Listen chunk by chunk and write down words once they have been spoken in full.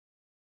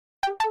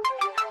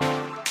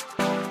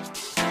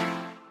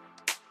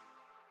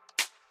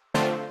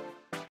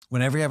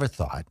Whenever you have a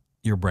thought,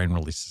 your brain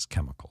releases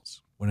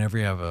chemicals. Whenever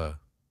you have a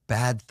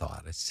bad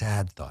thought, a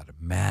sad thought,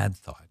 a mad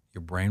thought,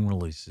 your brain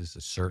releases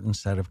a certain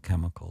set of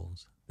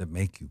chemicals that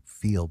make you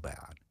feel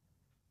bad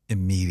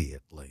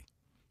immediately.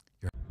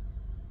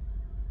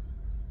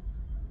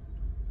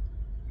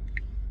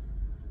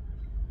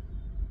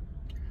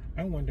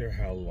 I wonder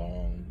how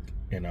long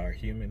in our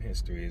human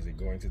history is it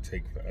going to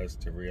take for us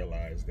to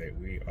realize that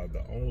we are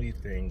the only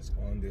things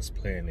on this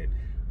planet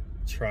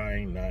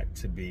trying not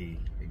to be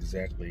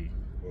exactly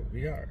what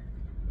we are.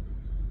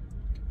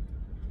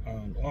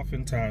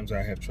 Oftentimes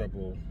I have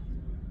trouble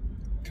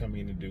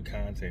coming to do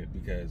content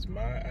because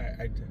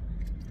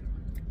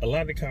a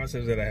lot of the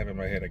concepts that I have in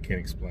my head I can't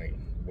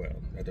explain well.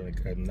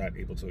 I'm not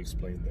able to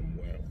explain them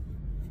well.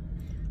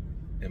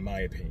 In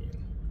my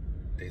opinion,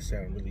 they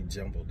sound really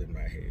jumbled in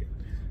my head.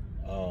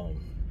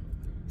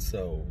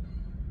 So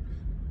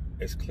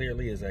as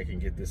clearly as I can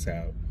get this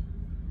out,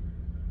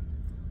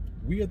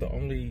 we are the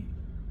only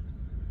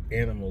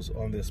animals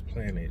on this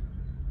planet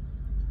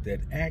that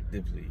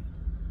actively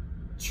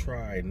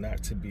try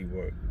not to be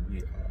what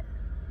we are.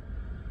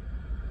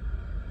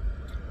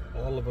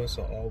 All of us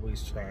are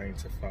always trying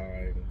to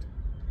find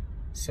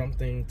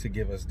something to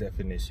give us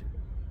definition.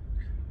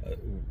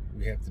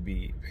 We have to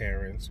be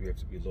parents, we have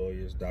to be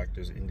lawyers,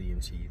 doctors, Indian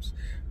chiefs.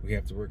 We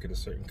have to work at a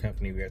certain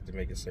company, we have to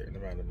make a certain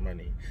amount of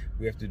money.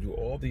 We have to do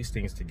all these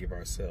things to give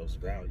ourselves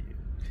value.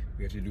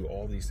 We have to do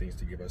all these things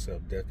to give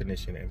ourselves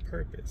definition and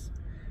purpose.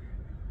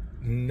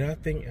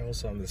 Nothing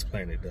else on this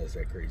planet does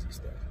that crazy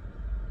stuff.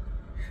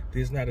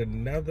 There's not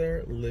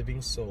another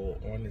living soul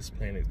on this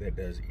planet that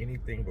does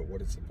anything but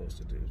what it's supposed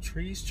to do.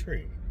 Tree's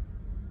tree.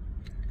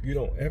 You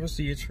don't ever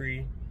see a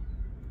tree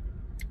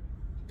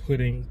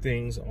putting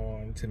things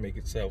on to make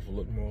itself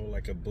look more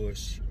like a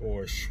bush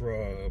or a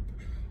shrub,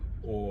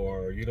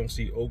 or you don't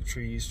see oak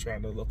trees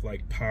trying to look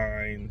like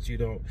pines. You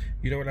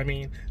know what I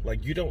mean?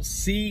 Like, you don't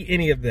see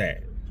any of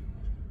that.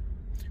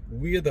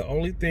 We are the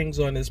only things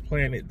on this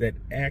planet that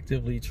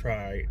actively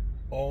try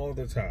all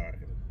the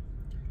time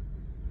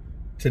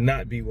to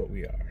not be what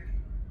we are,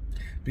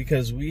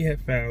 because we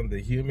have found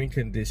the human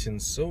condition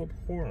so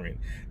abhorrent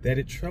that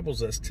it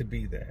troubles us to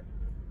be that,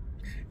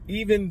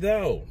 even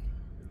though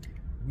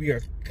we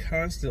are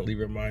constantly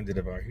reminded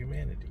of our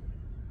humanity.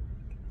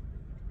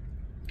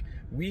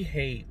 We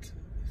hate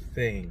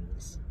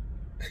things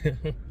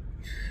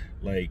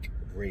like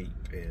rape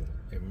and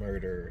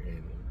murder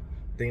and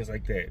things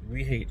like that.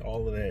 We hate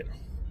all of that.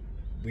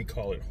 We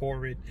call it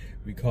horrid.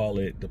 We call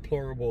it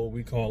deplorable.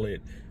 We call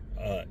it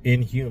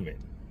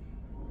inhuman.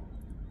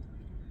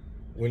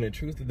 When the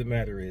truth of the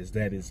matter is,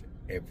 that is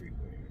everywhere.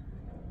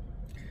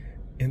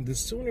 And the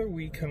sooner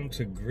we come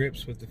to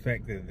grips with the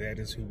fact that that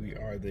is who we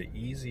are, the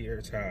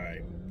easier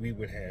time we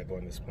would have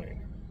on this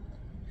planet.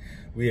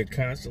 We are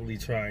constantly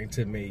trying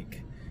to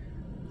make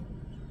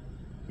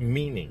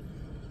meaning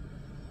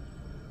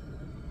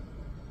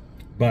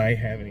by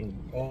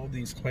having all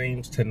these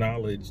claims to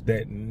knowledge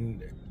that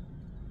none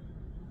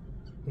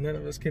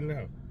of us can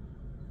know.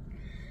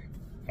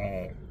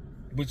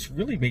 Which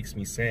really makes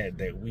me sad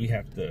that we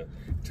have to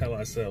tell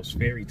ourselves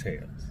fairy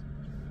tales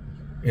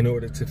in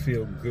order to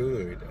feel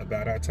good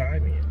about our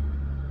time here.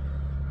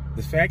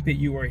 The fact that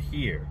you are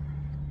here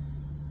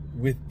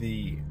with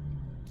the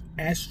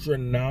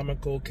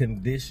astronomical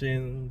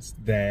conditions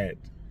that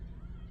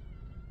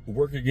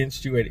work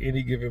against you at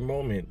any given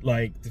moment,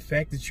 like the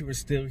fact that you are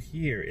still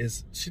here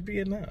should be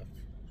enough.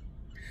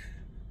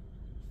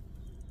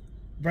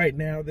 Right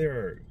now there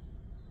are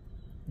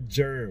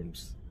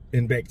germs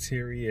and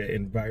bacteria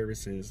and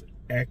viruses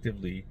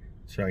actively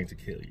trying to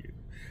kill you.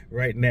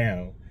 Right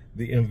now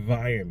the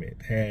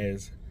environment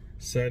has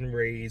sun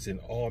rays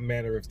and all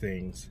manner of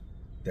things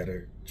that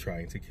are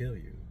trying to kill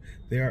you.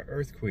 There are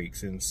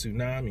earthquakes and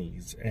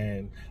tsunamis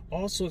and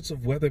all sorts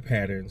of weather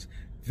patterns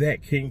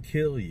that can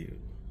kill you.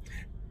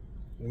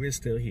 We're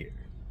still here.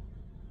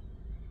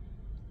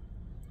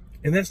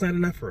 And that's not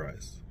enough for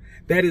us.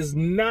 That is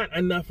not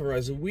enough for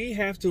us. We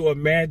have to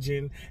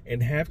imagine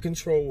and have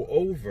control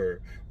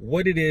over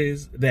what it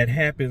is that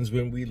happens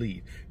when we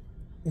leave,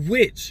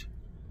 which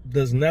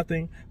does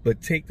nothing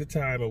but take the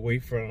time away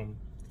from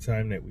the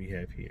time that we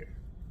have here.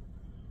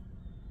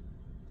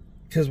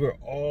 Because we're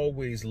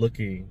always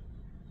looking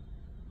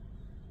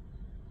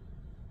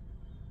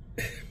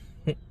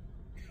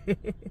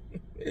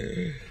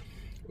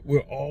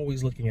we're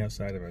always looking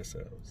outside of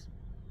ourselves.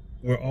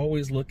 We're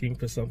always looking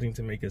for something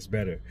to make us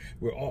better.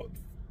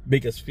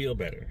 Make us feel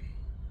better.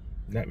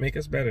 Not make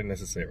us better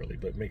necessarily,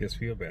 but make us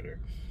feel better.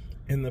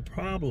 And the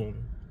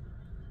problem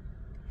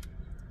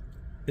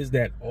is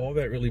that all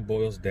that really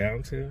boils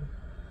down to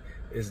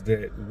is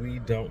that we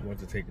don't want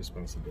to take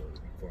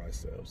responsibility for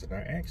ourselves and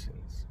our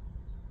actions.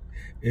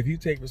 If you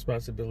take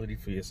responsibility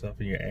for yourself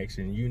and your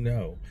action, you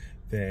know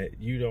that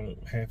you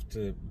don't have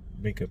to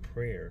make a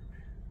prayer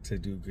to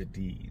do good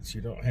deeds.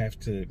 You don't have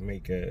to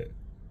make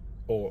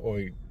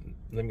or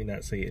let me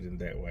not say it in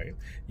that way.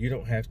 You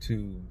don't have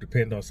to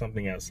depend on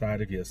something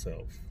outside of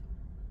yourself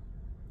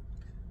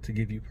to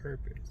give you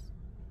purpose.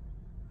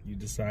 You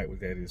decide what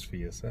that is for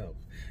yourself.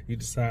 You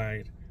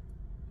decide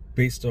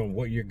based on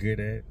what you're good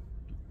at,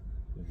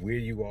 where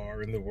you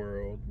are in the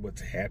world,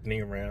 what's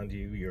happening around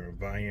you, your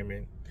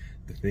environment,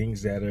 the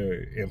things that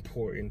are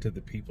important to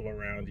the people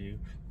around you.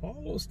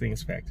 All those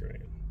things factor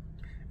in.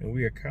 And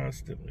we are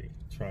constantly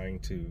trying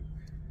to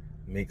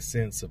make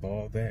sense of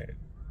all that.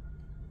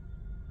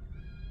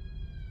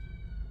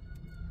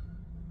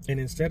 And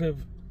instead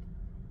of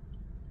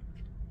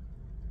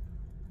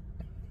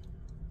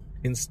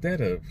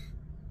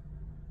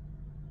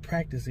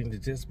practicing to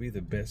just be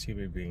the best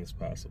human beings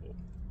possible,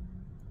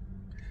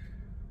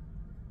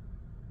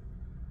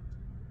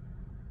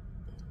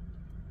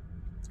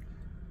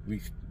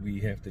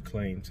 we have to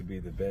claim to be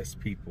the best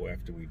people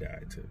after we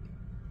die too.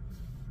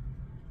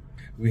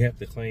 We have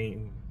to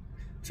claim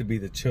to be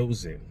the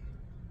chosen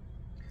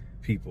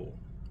people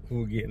who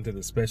will get into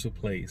the special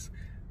place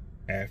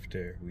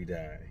after we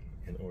die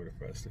in order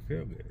for us to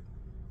feel good.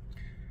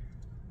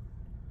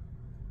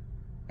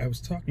 I was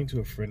talking to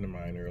a friend of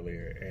mine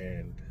earlier,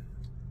 and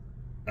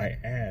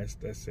I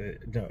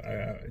said, no,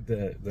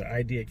 the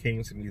idea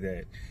came to me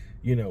that,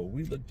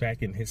 we look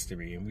back in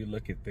history and we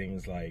look at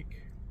things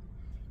like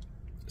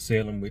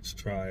Salem witch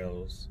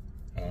trials,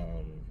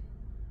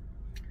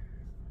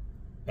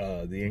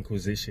 the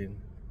Inquisition,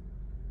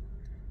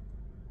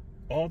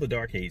 all the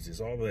Dark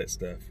Ages, all of that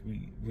stuff.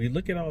 We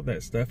look at all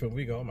that stuff and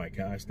we go, oh my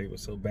gosh, they were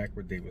so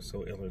backward, they were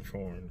so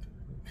ill-informed.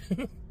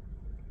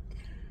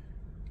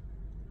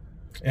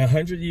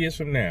 100 years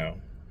from now,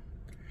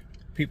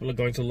 people are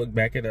going to look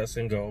back at us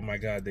and go, oh my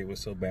God, they were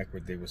so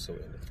backward, they were so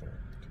ill-informed.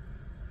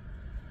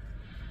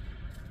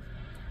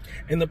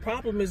 And the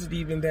problem isn't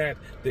even that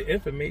the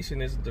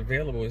information isn't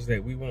available, is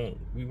that we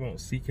won't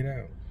seek it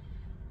out.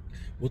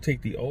 We'll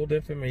take the old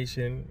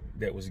information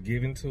that was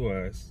given to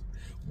us,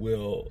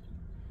 we'll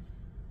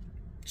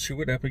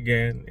chew it up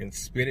again and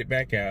spit it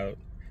back out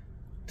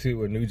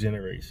to a new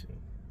generation.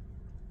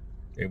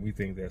 And we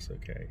think that's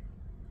okay.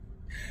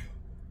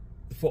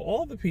 For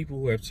all the people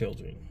who have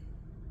children,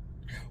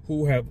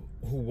 who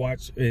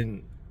watch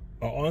and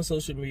are on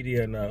social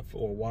media enough,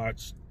 or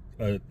watch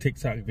a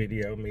TikTok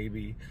video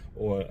maybe,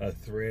 or a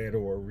thread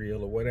or a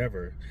reel or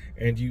whatever,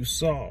 and you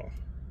saw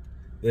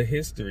the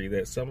history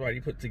that somebody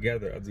put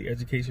together of the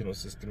educational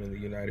system in the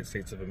United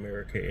States of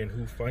America and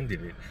who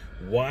funded it,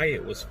 why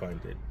it was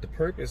funded, the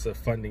purpose of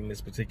funding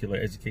this particular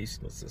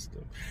educational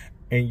system,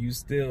 and you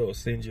still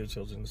send your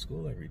children to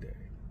school every day.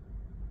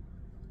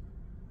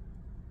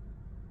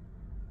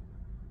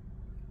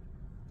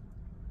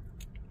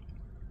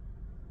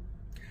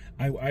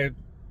 I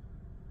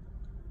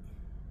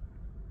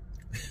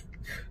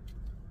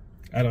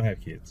don't have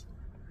kids.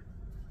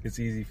 It's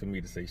easy for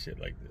me to say shit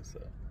like this.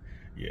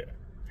 Yeah.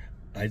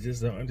 I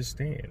just don't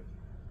understand.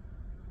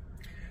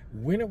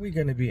 When are we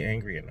going to be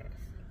angry enough?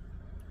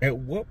 At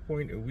what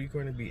point are we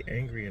going to be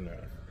angry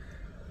enough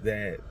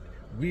that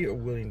we are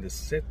willing to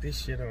set this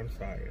shit on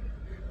fire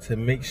to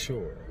make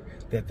sure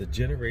that the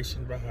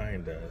generation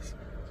behind us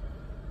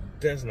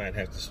does not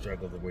have to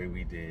struggle the way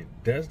we did,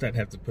 does not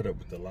have to put up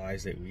with the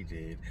lies that we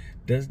did,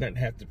 does not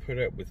have to put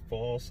up with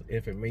false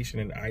information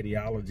and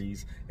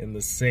ideologies in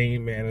the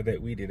same manner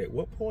that we did? At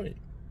what point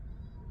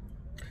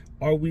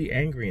are we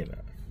angry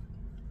enough?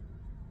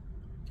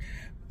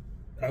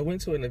 I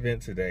went to an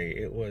event today.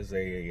 It was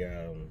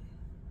a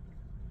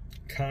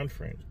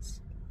conference.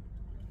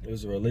 It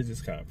was a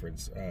religious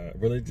conference,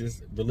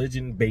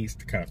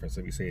 religion-based conference,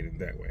 let me say it in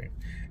that way.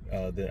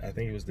 I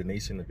think it was the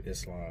Nation of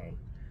Islam,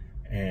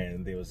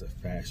 and there was a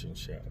fashion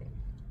show.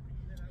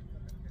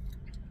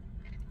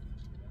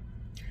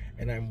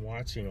 And I'm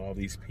watching all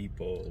these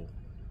people,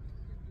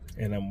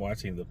 and I'm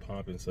watching the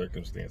pomp and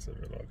circumstance of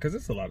it all, because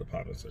it's a lot of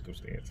pomp and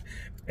circumstance.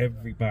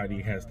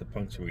 Everybody has to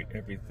punctuate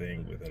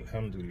everything with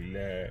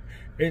Alhamdulillah,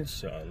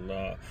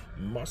 Inshallah,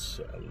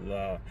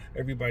 Mashallah.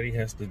 Everybody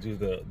has to do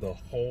the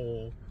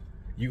whole,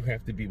 you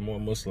have to be more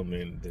Muslim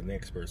than the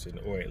next person,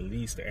 or at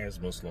least as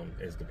Muslim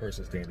as the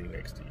person standing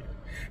next to you.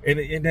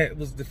 And that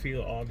was the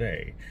feel all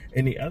day.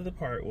 And the other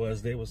part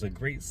was, there was a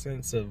great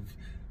sense of,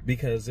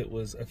 because it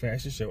was a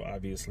fashion show,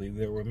 obviously,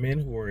 there were men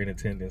who were in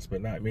attendance,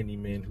 but not many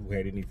men who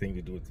had anything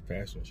to do with the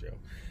fashion show.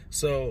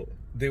 So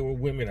there were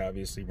women,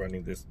 obviously,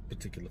 running this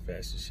particular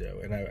fashion show.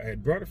 And I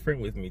had brought a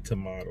friend with me to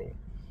model.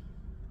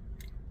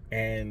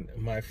 And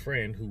my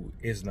friend, who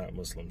is not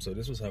Muslim, so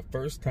this was her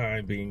first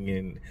time being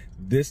in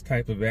this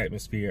type of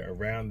atmosphere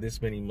around this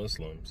many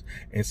Muslims.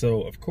 And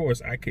so, of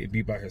course, I could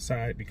be by her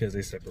side because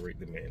they separate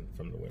the men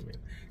from the women.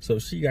 So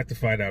she got to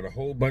find out a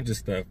whole bunch of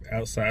stuff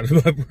outside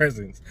of my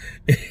presence.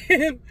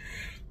 And,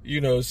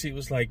 she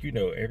was like,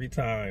 every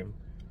time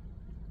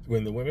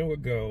when the women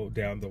would go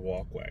down the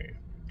walkway,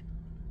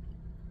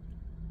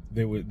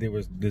 there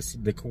was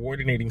the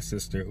coordinating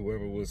sister,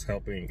 whoever was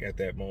helping at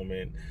that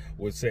moment,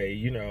 would say,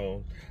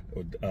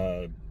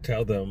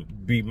 tell them,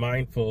 be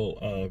mindful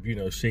of,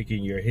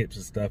 shaking your hips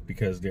and stuff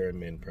because there are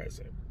men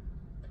present.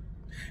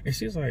 And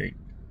she's like,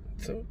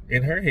 so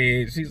in her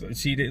head,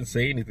 she didn't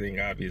say anything,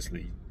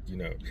 obviously,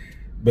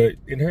 but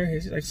in her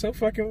head, she's like, so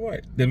fucking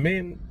what? The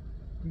men,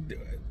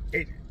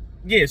 it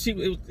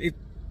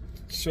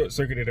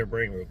short-circuited her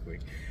brain real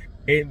quick.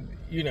 And,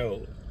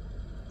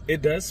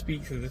 it does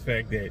speak to the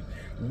fact that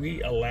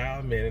we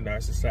allow men in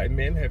our society,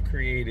 men have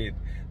created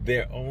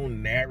their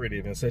own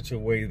narrative in such a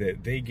way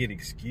that they get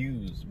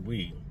excused,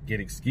 we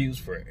get excused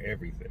for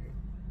everything.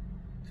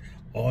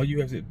 All you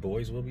have to,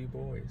 boys will be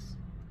boys.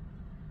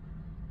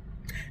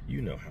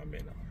 You know how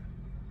men are.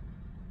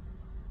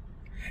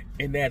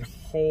 And that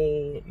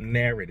whole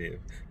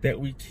narrative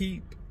that we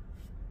keep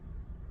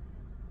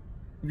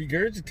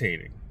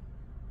regurgitating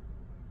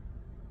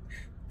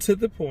to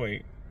the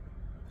point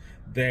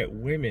that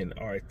women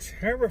are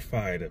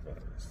terrified of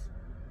us.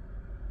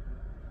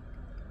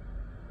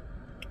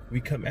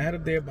 We come out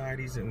of their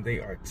bodies and they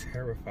are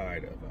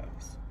terrified of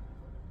us.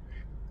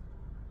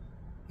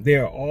 They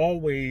are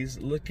always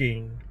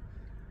looking,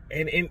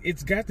 and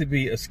it's got to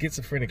be a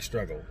schizophrenic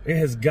struggle. It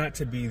has got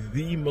to be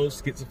the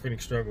most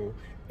schizophrenic struggle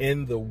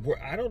in the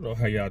world. I don't know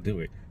how y'all do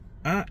it.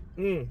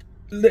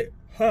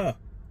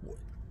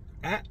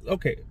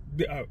 Okay.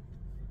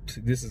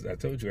 This is, I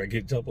told you I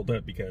get doubled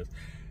up because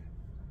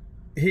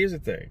here's the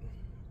thing.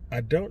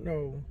 I don't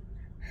know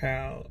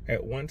how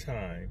at one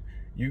time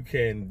you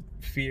can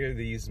fear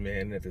these men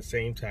and at the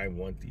same time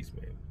want these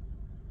men.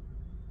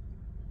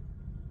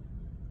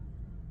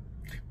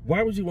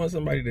 Why would you want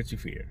somebody that you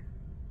fear?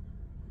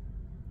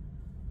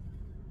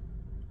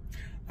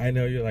 I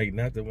know you're like,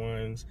 not the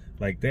ones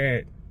like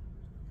that.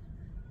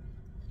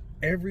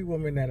 Every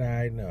woman that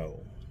I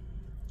know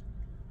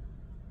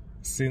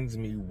sends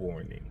me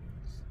warnings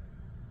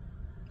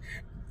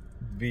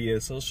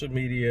via social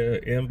media,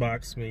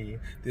 inbox me.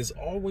 There's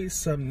always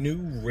some new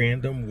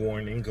random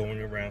warning going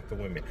around for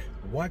women.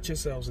 Watch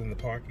yourselves in the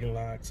parking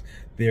lots.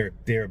 They're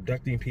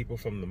abducting people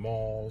from the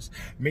malls.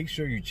 Make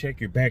sure you check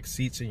your back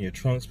seats and your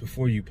trunks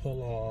before you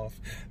pull off.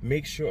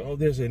 Make sure, oh,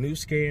 there's a new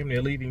scam.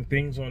 They're leaving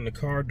things on the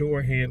car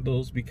door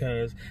handles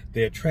because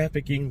they're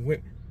trafficking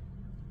women.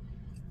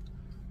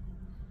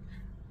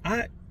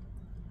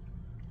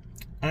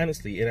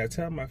 Honestly, and I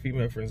tell my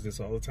female friends this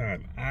all the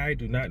time, I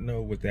do not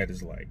know what that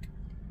is like.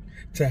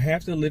 To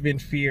have to live in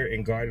fear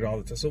and guard it all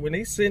the time. So when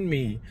they send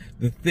me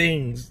the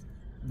things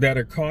that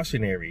are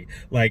cautionary,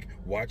 like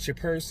watch your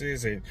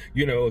purses and,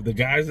 you know, the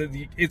guys that,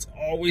 it's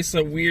always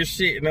some weird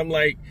shit. And I'm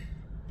like,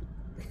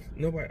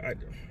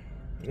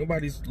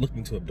 nobody's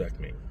looking to abduct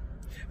me.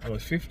 I'm a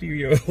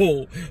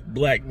 50-year-old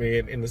black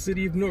man in the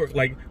city of Newark.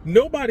 Like,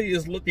 nobody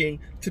is looking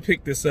to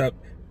pick this up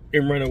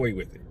and run away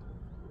with it.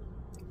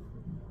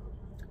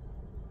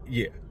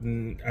 Yeah,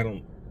 I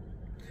don't.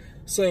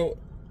 So,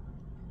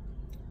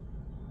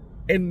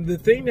 and the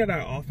thing that I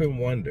often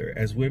wonder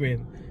as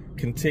women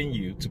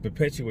continue to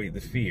perpetuate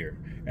the fear,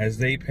 as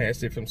they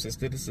pass it from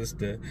sister to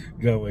sister,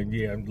 going,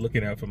 yeah, I'm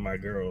looking out for my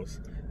girls,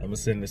 I'm going to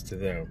send this to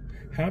them.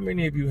 How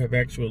many of you have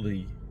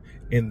actually,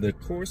 in the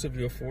course of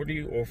your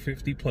 40 or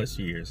 50 plus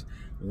years,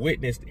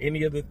 witnessed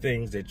any of the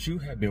things that you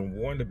have been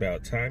warned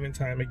about time and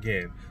time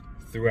again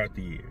throughout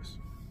the years?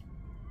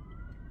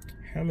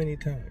 How many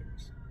times?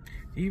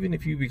 Even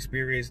if you've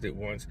experienced it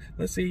once,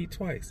 let's say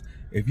twice.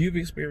 If you've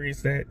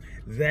experienced that,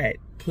 that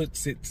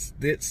puts it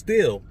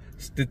still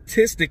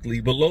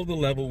statistically below the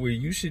level where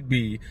you should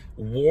be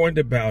warned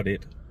about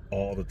it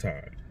all the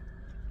time.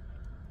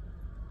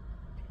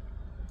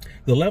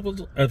 The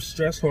level of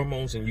stress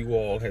hormones in you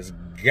all has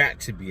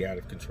got to be out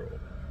of control.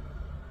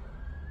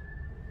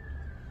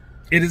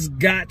 It has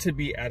got to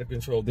be out of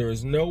control. There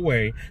is no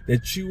way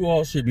that you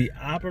all should be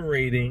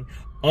operating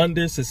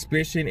under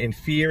suspicion and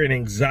fear and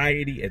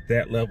anxiety at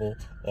that level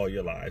all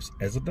your lives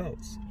as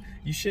adults.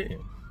 You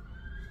shouldn't.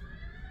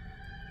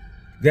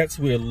 That's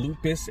where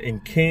lupus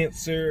and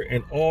cancer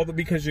and all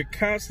because you're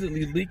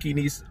constantly leaking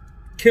these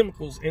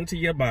chemicals into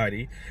your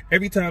body.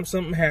 Every time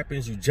something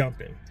happens, you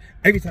jumping.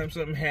 Every time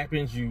something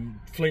happens, you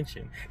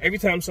flinching. Every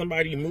time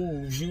somebody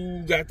moves,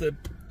 you got the...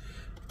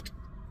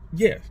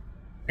 Yeah.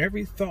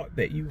 Every thought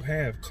that you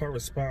have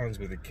corresponds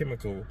with a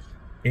chemical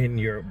in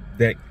your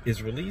that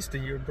is released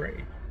in your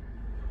brain.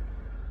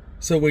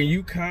 So when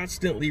you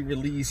constantly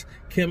release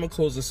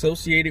chemicals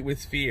associated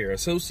with fear,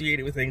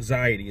 associated with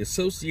anxiety,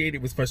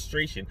 associated with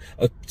frustration,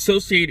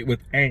 associated with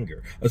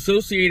anger,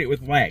 associated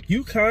with lack,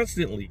 you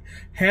constantly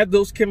have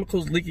those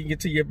chemicals leaking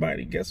into your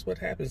body. Guess what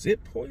happens?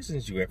 It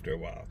poisons you after a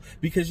while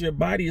because your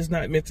body is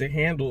not meant to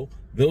handle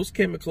those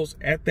chemicals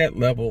at that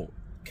level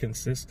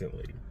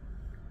consistently.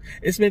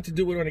 It's meant to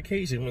do it on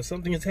occasion when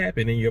something has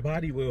happened, and your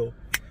body will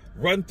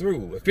run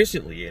through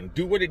efficiently and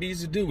do what it needs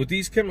to do with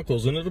these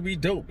chemicals, and it'll be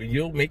dope, and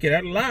you'll make it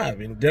out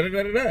alive, and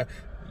da-da-da-da-da.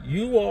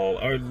 You all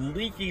are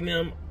leaking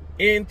them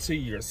into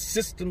your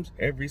systems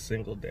every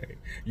single day.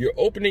 You're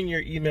opening your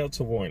email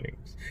to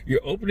warnings.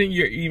 You're opening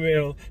your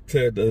email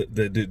to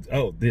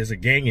oh, there's a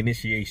gang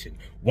initiation.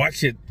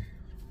 Watch it.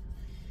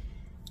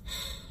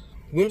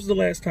 When was the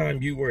last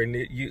time you were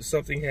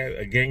something had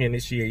a gang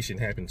initiation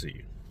happen to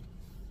you?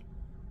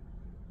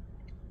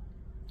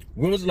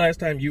 When was the last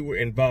time you were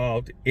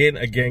involved in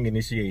a gang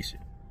initiation?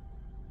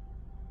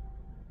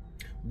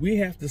 We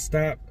have to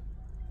stop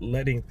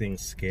letting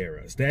things scare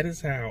us. That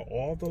is how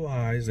all the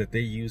lies that they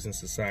use in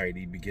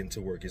society begin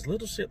to work. It's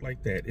little shit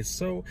like that. It's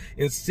so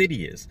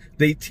insidious.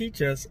 They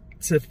teach us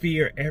to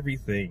fear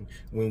everything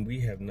when we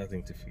have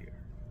nothing to fear.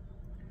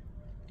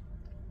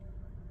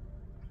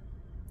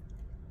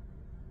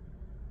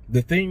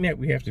 The thing that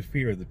we have to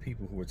fear are the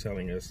people who are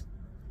telling us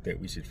that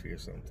we should fear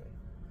something.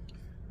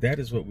 That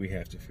is what we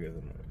have to fear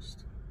the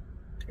most.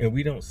 And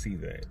we don't see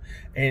that.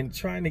 And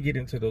trying to get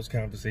into those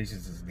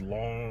conversations is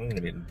long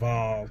and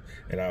involved.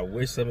 And I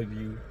wish some of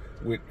you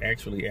would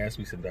actually ask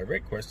me some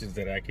direct questions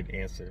that I could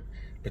answer,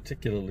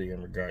 particularly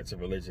in regards to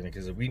religion,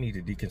 because we need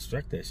to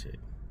deconstruct that shit.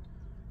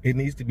 It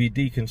needs to be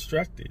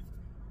deconstructed.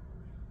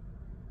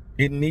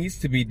 It needs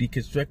to be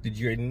deconstructed.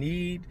 Your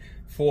need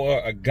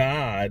for a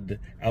God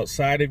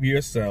outside of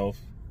yourself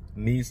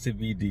needs to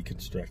be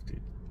deconstructed.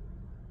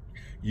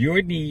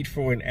 Your need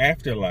for an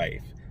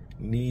afterlife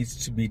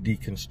needs to be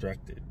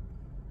deconstructed.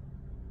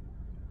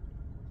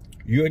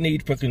 Your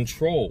need for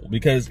control,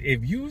 because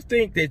if you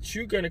think that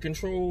you're going to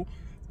control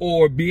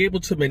or be able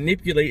to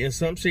manipulate in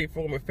some shape,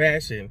 form, or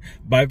fashion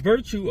by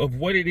virtue of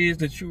what it is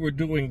that you are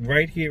doing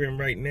right here and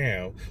right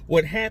now,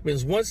 what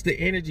happens once the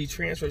energy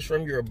transfers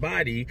from your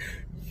body,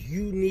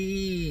 you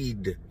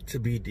need to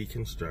be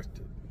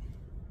deconstructed.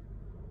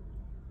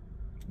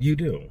 You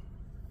do.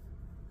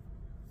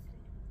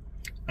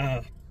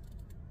 I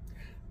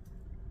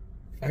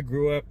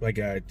grew up, like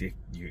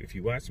if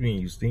you watch me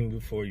and you've seen me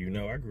before, you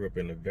know I grew up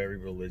in a very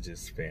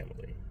religious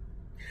family.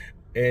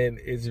 And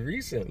it's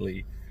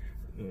recently,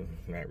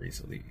 not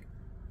recently,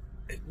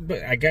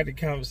 but I got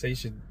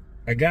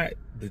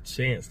the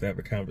chance to have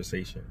a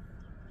conversation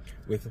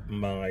with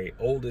my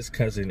oldest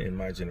cousin in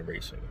my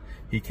generation.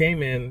 He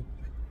came in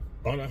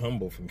on a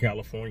humble from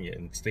California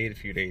and stayed a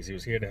few days. He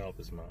was here to help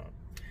his mom.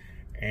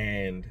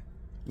 And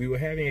we were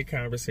having a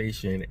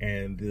conversation,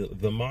 and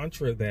the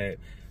mantra that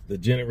the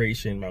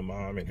generation, my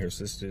mom and her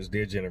sisters,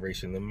 their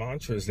generation, the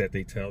mantras that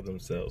they tell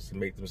themselves to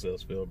make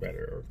themselves feel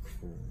better are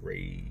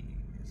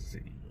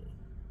crazy.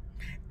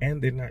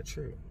 And they're not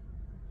true.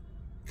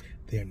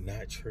 They're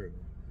not true.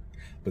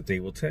 But they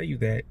will tell you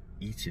that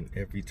each and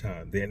every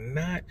time. They're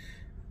not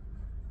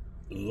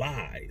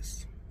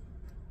lies.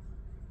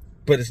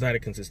 But it's not a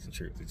consistent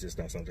truth. It's just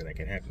not something that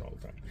can happen all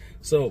the time.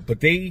 So,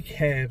 but they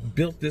have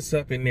built this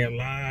up in their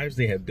lives.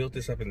 They have built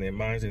this up in their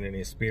minds and in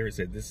their spirits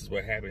that this is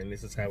what happened and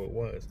this is how it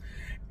was.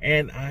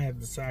 And I have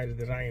decided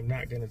that I am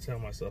not going to tell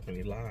myself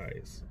any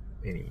lies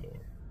anymore.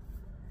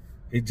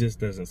 It just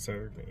doesn't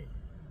serve me.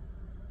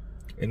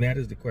 And that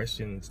is the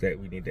questions that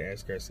we need to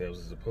ask ourselves,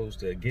 as opposed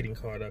to getting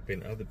caught up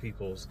in other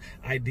people's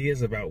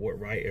ideas about what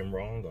right and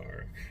wrong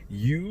are.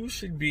 You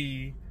should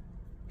be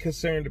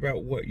concerned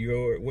about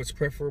what's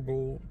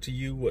preferable to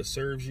you, what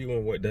serves you,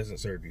 and what doesn't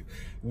serve you.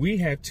 We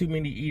have too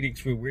many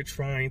edicts where we're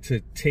trying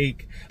to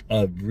take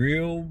a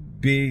real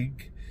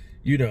big,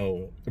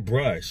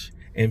 brush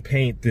and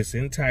paint this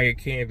entire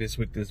canvas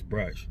with this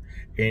brush.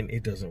 And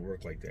it doesn't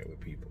work like that with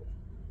people.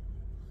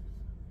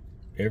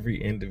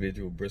 Every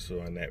individual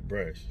bristle on that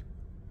brush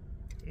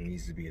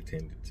needs to be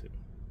attended to.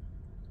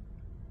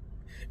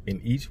 And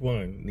each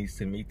one needs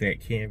to meet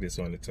that canvas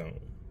on its own.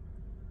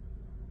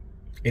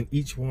 And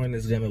each one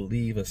is going to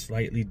leave a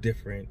slightly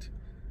different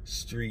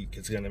streak.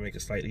 It's going to make a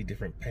slightly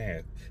different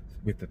path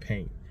with the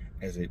paint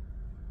as it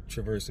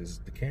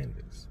traverses the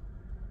canvas.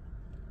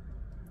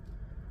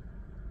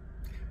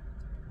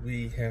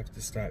 We have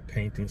to stop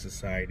painting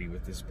society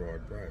with this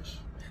broad brush.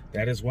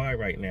 That is why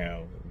right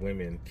now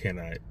women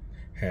cannot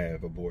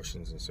have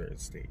abortions in certain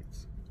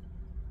states.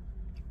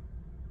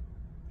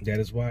 That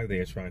is why they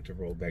are trying to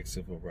roll back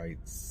civil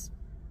rights,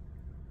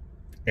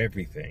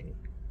 everything.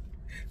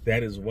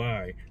 That is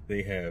why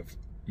they have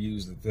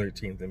used the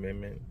 13th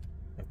Amendment.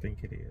 I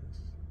think it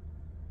is.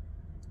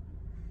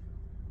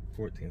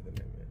 14th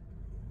Amendment.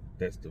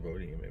 That's the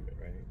voting amendment,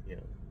 right? Yeah.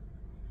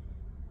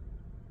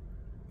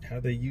 How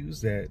they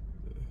use that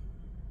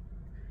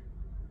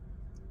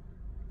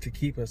to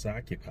keep us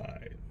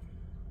occupied.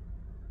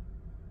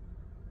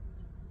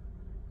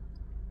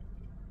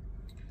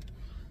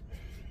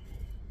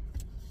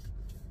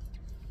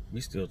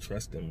 We still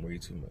trust them way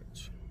too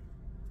much.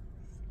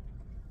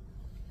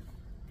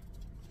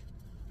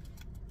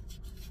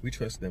 We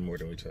trust them more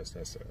than we trust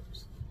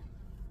ourselves.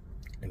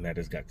 And that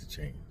has got to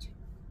change.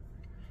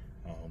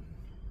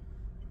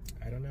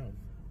 I don't know.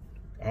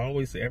 I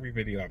always say every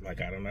video, I'm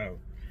like, I don't know.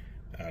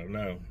 And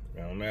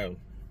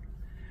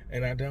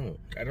I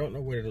don't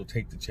know what it'll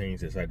take to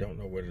change this. I don't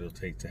know what it'll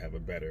take to have a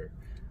better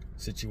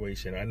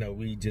situation. I know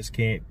we just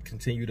can't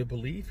continue to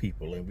believe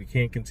people, and we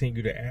can't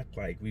continue to act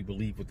like we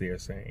believe what they're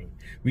saying.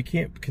 We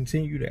can't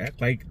continue to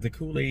act like the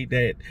Kool-Aid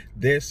that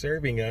they're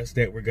serving us,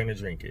 that we're going to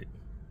drink it.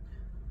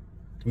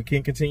 We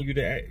can't continue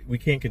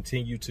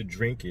to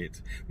drink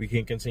it. We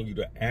can't continue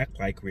to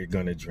act like we're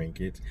going to drink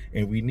it,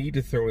 and we need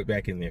to throw it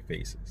back in their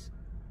faces.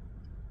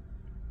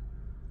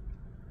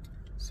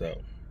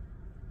 So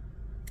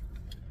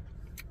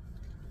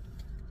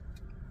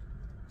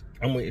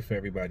I'm waiting for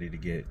everybody to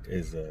get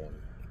as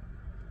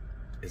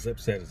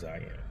upset as I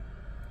am.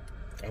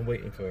 I'm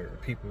waiting for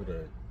people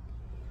to,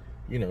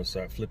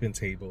 start flipping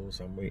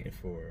tables. I'm waiting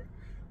for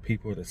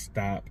people to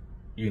stop,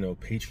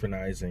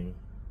 patronizing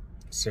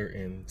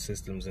certain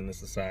systems in the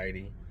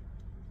society.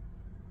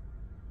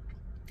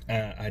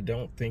 I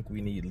don't think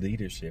we need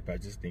leadership. I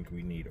just think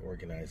we need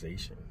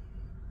organization.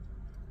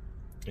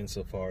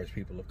 insofar as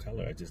people of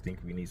color. I just think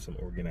we need some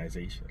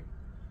organization.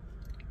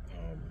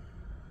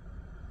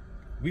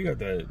 We are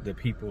the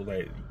people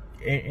that,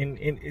 and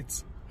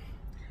it's,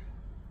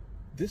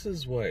 this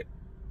is what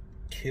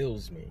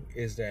kills me,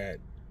 is that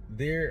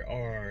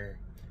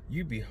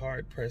you'd be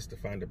hard pressed to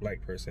find a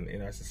black person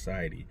in our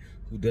society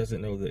who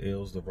doesn't know the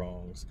ills, the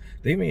wrongs.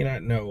 They may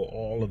not know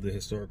all of the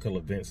historical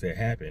events that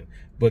happened,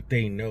 but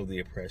they know the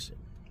oppression.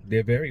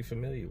 They're very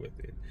familiar with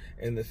it.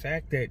 And the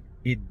fact that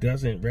it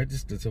doesn't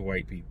register to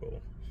white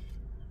people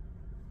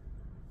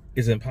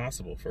is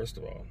impossible, first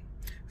of all,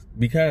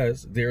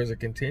 because there is a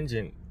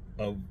contingent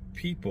of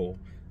people,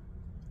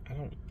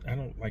 I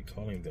don't like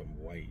calling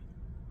them white,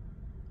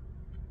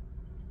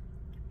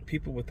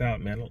 people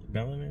without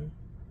melanin,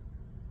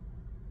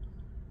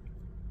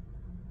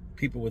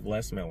 people with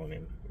less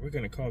melanin, we're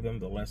going to call them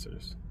the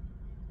lessers.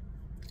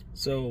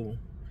 So,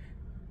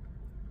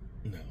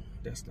 no,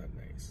 that's not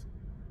nice.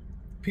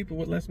 People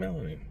with less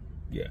melanin,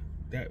 yeah,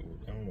 that,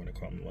 I don't want to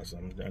call them less.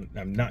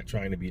 I'm not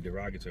trying to be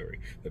derogatory,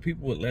 but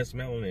people with less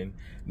melanin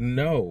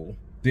know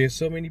there's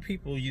so many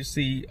people you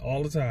see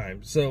all the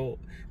time. So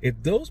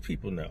if those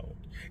people know,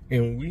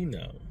 and we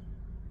know,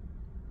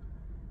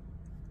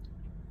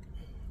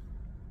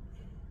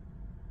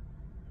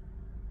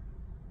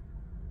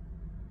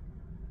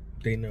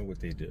 they know what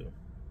they do.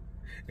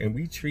 And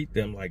we treat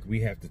them like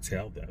we have to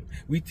tell them.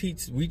 We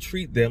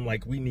treat them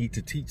like we need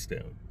to teach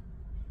them.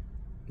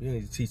 We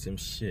need to teach them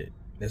shit.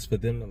 That's for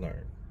them to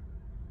learn.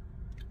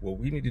 What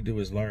we need to do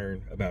is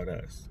learn about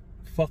us.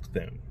 Fuck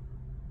them.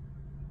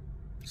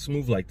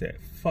 Smooth like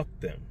that. Fuck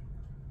them.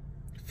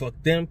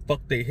 Fuck them.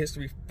 Fuck their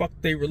history. Fuck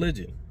their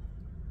religion.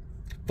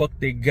 Fuck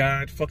their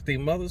God. Fuck their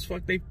mothers.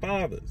 Fuck their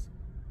fathers.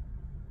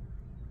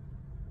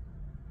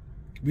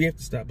 We have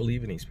to stop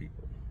believing these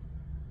people.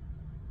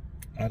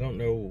 I don't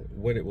know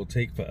what it will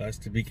take for us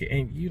to be.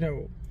 And you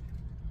know,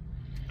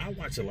 I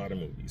watch a lot of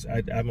movies.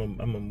 I'm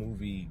a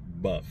movie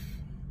buff.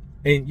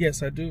 And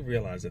yes, I do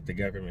realize that the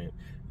government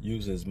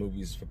uses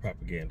movies for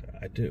propaganda.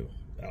 I do.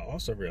 I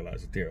also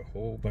realize that there are a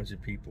whole bunch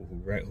of people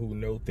who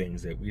know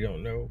things that we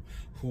don't know,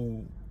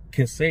 who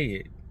can say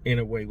it in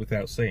a way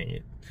without saying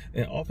it.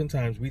 And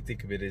oftentimes we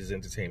think of it as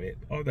entertainment.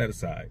 All that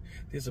aside,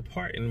 there's a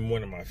part in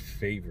one of my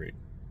favorite,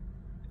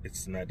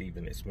 it's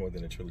more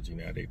than a trilogy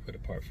now, they put a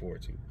part 4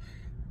 to,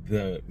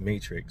 The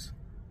Matrix.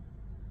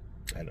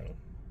 I know.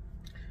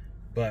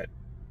 But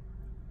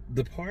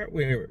the part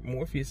where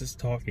Morpheus is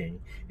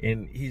talking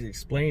and he's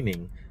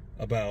explaining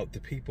about the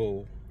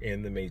people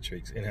in the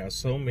Matrix and how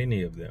so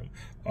many of them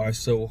are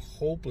so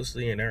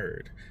hopelessly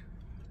inert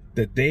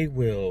that they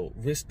will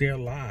risk their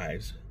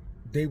lives,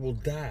 they will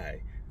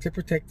die to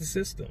protect the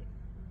system.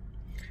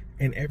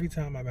 And every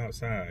time I'm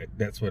outside,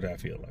 that's what I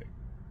feel like.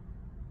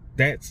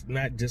 That's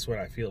not just what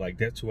I feel like,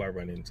 that's who I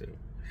run into.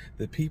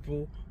 The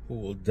people who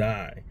will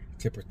die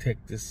to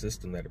protect this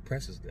system that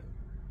oppresses them.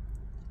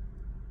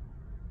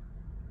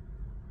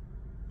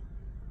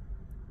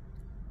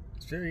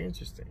 It's very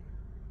interesting.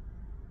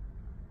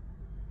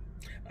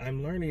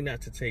 I'm learning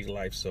not to take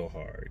life so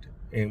hard.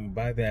 And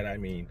by that I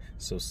mean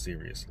so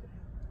seriously.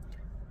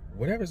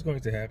 Whatever's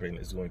going to happen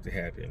is going to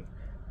happen.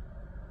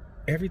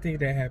 Everything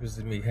that happens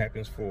to me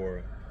happens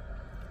for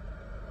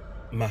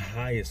my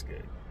highest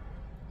good.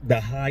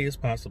 The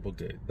highest possible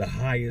good. The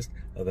highest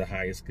of the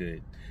highest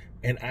good.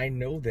 And I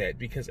know that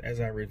because as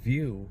I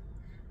review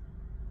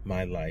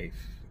my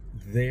life,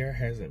 there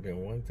hasn't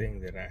been one thing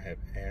that I have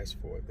asked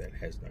for that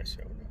has not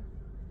shown up.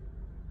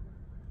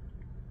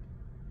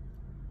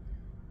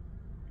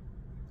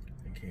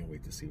 I can't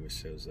wait to see what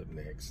shows up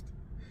next.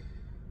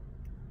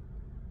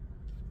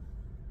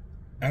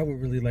 I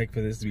would really like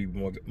for this to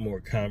be more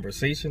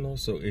conversational.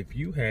 So if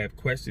you have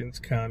questions,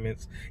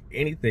 comments,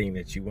 anything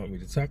that you want me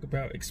to talk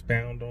about,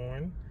 expound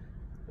on,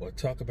 or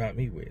talk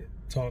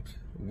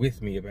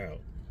with me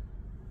about,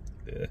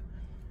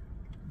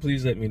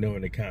 please let me know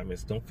in the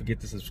comments. Don't forget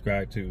to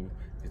subscribe to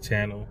the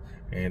channel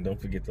and don't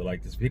forget to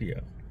like this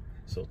video.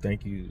 So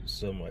thank you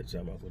so much.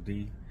 I'm Uncle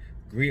D.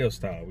 Griot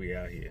style, we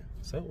out here.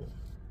 So